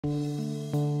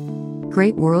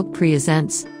Great World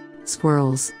presents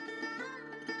Squirrels.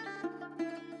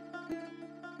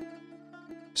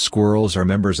 Squirrels are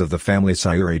members of the family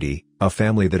Squirrelidae, a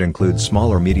family that includes small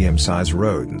or medium-sized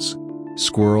rodents.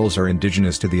 Squirrels are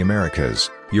indigenous to the Americas,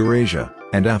 Eurasia,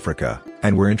 and Africa,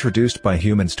 and were introduced by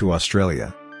humans to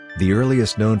Australia. The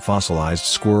earliest known fossilized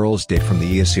squirrels date from the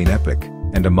Eocene epoch,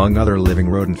 and among other living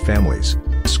rodent families,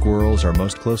 squirrels are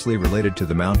most closely related to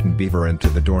the mountain beaver and to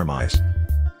the dormice.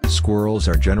 Squirrels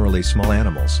are generally small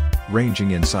animals,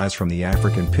 ranging in size from the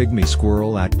African pygmy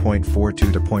squirrel at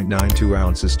 0.42 to 0.92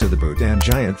 ounces to the Bhutan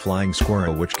giant flying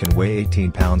squirrel, which can weigh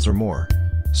 18 pounds or more.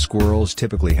 Squirrels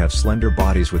typically have slender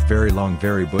bodies with very long,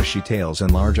 very bushy tails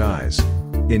and large eyes.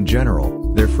 In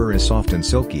general, their fur is soft and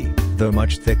silky, though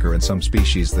much thicker in some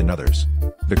species than others.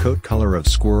 The coat color of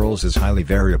squirrels is highly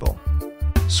variable.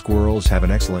 Squirrels have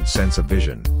an excellent sense of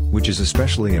vision, which is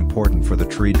especially important for the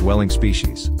tree-dwelling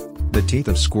species. The teeth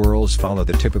of squirrels follow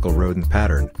the typical rodent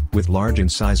pattern, with large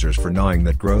incisors for gnawing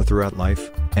that grow throughout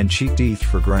life, and cheek teeth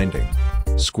for grinding.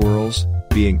 Squirrels,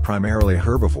 being primarily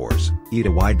herbivores, eat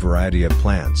a wide variety of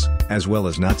plants, as well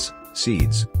as nuts,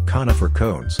 seeds, conifer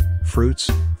cones, fruits,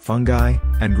 fungi,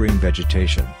 and green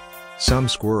vegetation. Some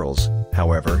squirrels,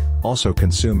 however, also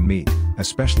consume meat,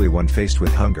 especially when faced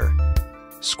with hunger.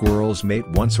 Squirrels mate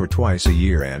once or twice a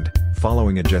year and,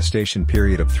 following a gestation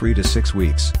period of 3 to 6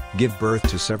 weeks, give birth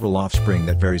to several offspring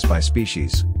that varies by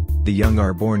species. The young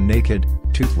are born naked,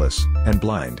 toothless, and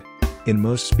blind. In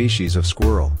most species of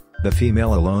squirrel, the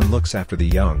female alone looks after the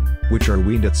young, which are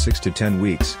weaned at 6 to 10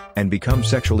 weeks, and become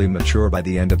sexually mature by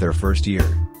the end of their first year.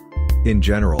 In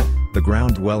general, the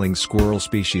ground-dwelling squirrel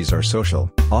species are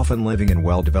social, often living in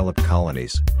well-developed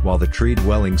colonies, while the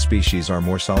tree-dwelling species are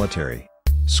more solitary.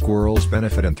 Squirrels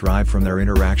benefit and thrive from their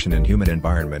interaction in human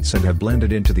environments and have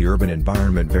blended into the urban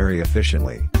environment very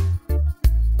efficiently.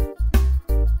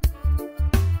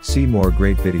 See more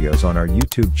great videos on our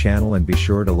YouTube channel and be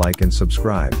sure to like and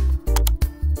subscribe.